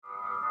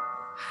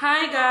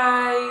Hi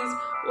guys,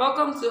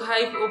 welcome to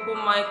HIVE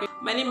Open Mic.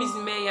 My name is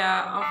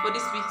Maya, and for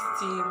this week's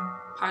theme,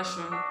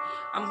 Passion,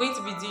 I'm going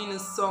to be doing a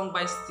song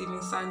by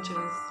Sanchez,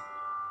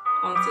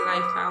 Until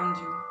I Found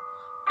You.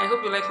 I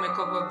hope you like my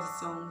cover of the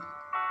song.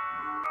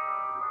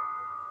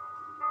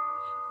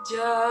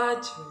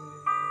 Judge,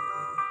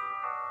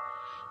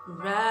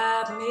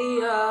 wrap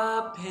me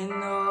up in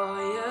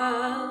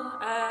oil,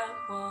 I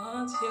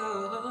want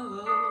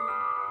you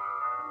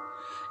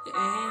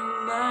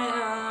in my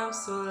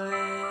arms, so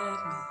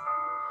let me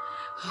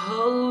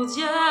hold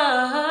you.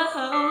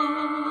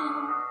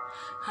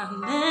 I'll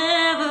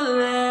never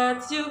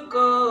let you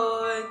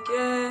go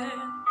again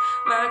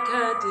like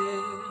I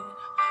did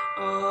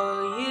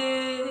all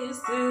years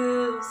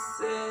to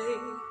say.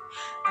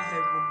 I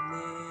will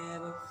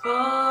never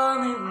fall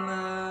in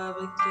love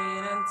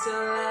again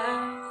until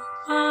I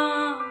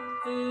found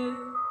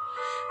you.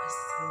 I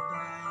said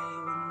I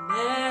will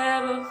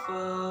never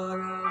fall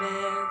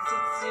unless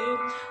it's you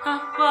I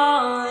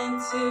fall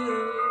into.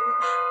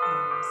 I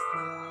was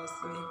lost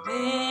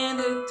within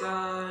the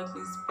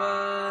darkness,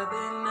 but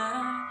then I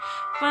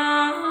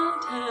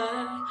found her,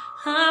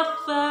 I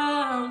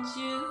found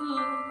you.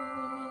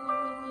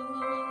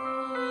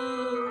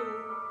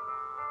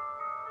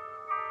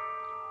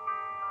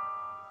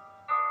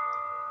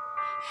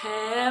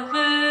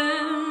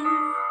 Heaven,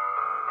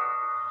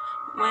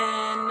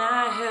 when I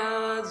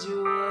held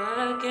you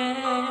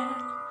again,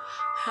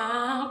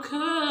 how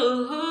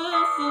could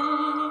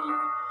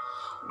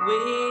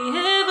we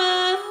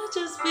ever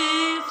just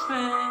be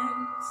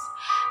friends?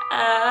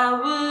 I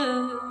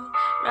would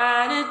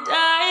ride or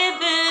die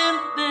then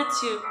let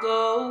you go.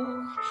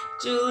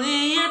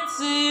 Juliet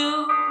to you,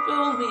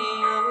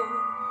 Romeo.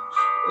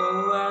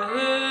 Oh, I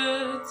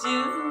heard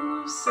you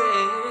say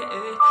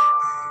I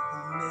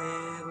will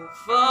never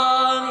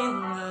fall in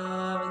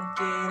love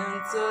again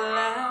until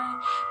I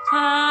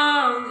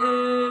found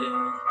her.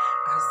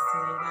 I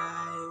said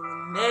I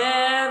will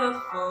never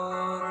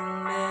fall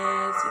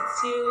unless it's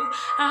you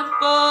I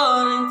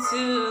fall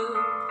into.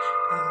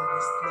 I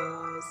was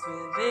lost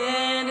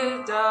within the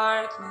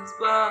darkness,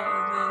 but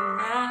when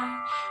I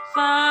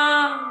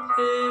found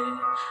her,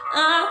 I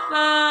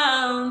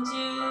found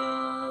you.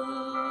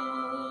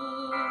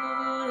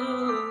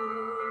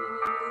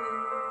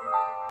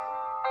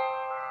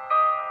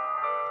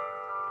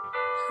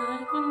 I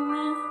will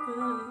never.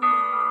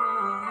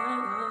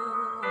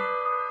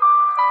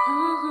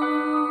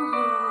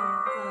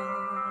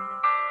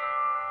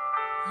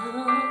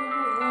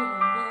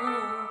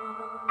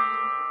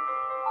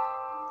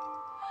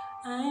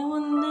 I will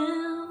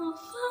never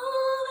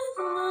fall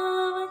in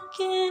love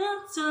again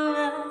until I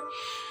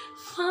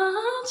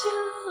found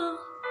you.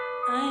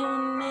 I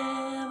will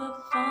never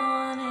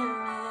fall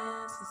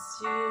unless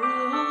it's you I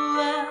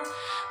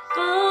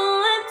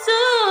fall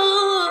into.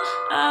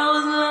 I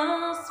was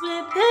lost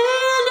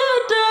within the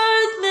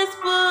darkness,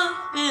 but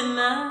then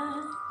I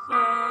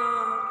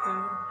found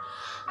her.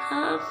 I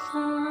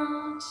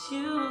found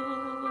you.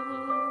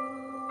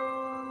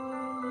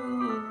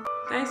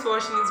 Thanks for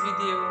watching this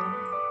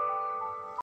video.